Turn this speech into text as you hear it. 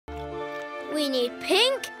We need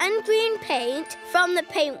pink and green paint from the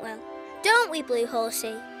paint well. Don't we, Blue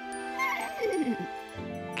Horsey?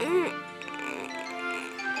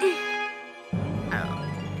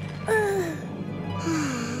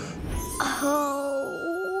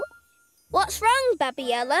 Oh. What's wrong, Baby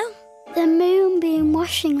Yellow? The moonbeam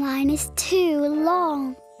washing line is too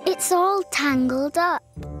long. It's all tangled up.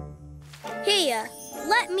 Here,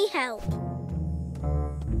 let me help.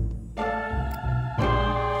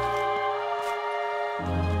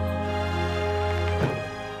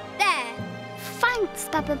 There. Thanks,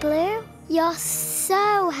 Baba Blue. You're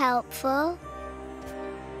so helpful.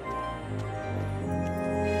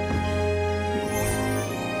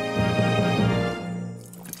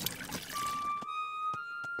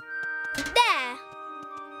 There.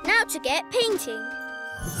 Now to get painting.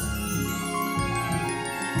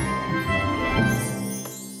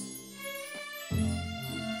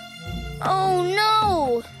 Oh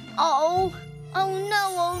no! Oh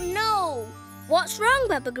no, oh no! What's wrong,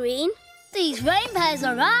 Baba Green? These rain pears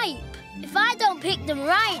are ripe. If I don't pick them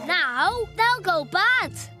right now, they'll go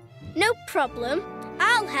bad. No problem.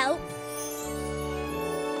 I'll help.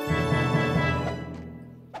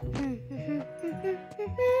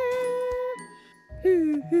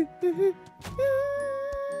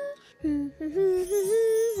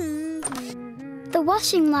 The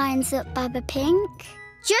washing line's up, Baba Pink.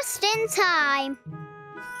 Just in time.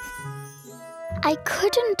 I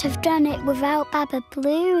couldn't have done it without Baba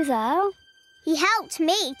Blue, though. He helped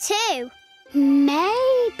me too.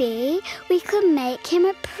 Maybe we could make him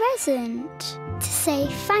a present to say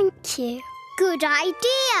thank you. Good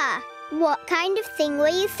idea. What kind of thing were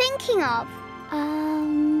you thinking of?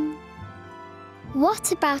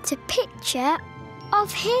 What about a picture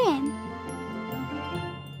of him?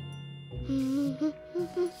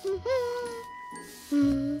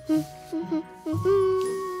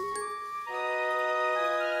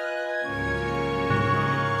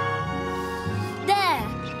 There,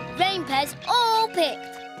 rain pears all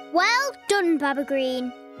picked. Well done, Baba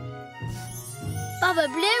Green. Baba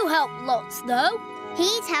Blue helped lots, though.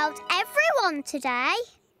 He's helped everyone today.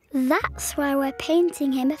 That's why we're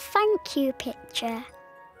painting him a thank you picture.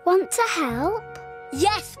 Want to help?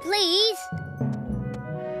 Yes, please.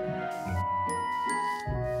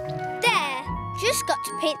 There. Just got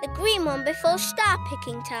to paint the green one before star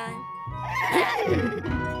picking time.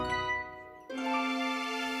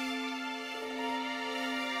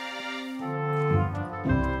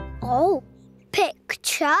 Oh,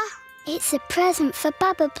 picture. It's a present for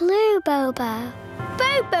Baba Blue, Bobo.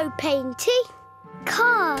 Bobo Painty.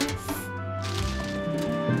 Course.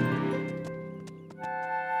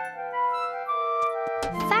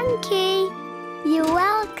 Thank you. You're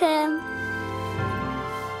welcome.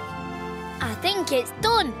 I think it's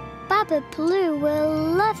done. Baba Blue will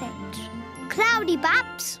love it. Cloudy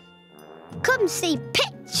Babs, come see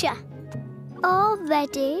picture. All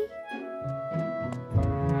ready?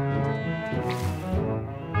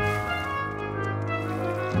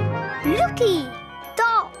 Looky,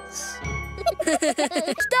 dots.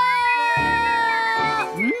 Stop!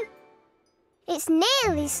 It's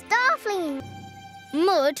nearly startling.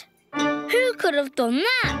 Mud? Who could have done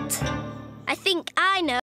that? I think I know.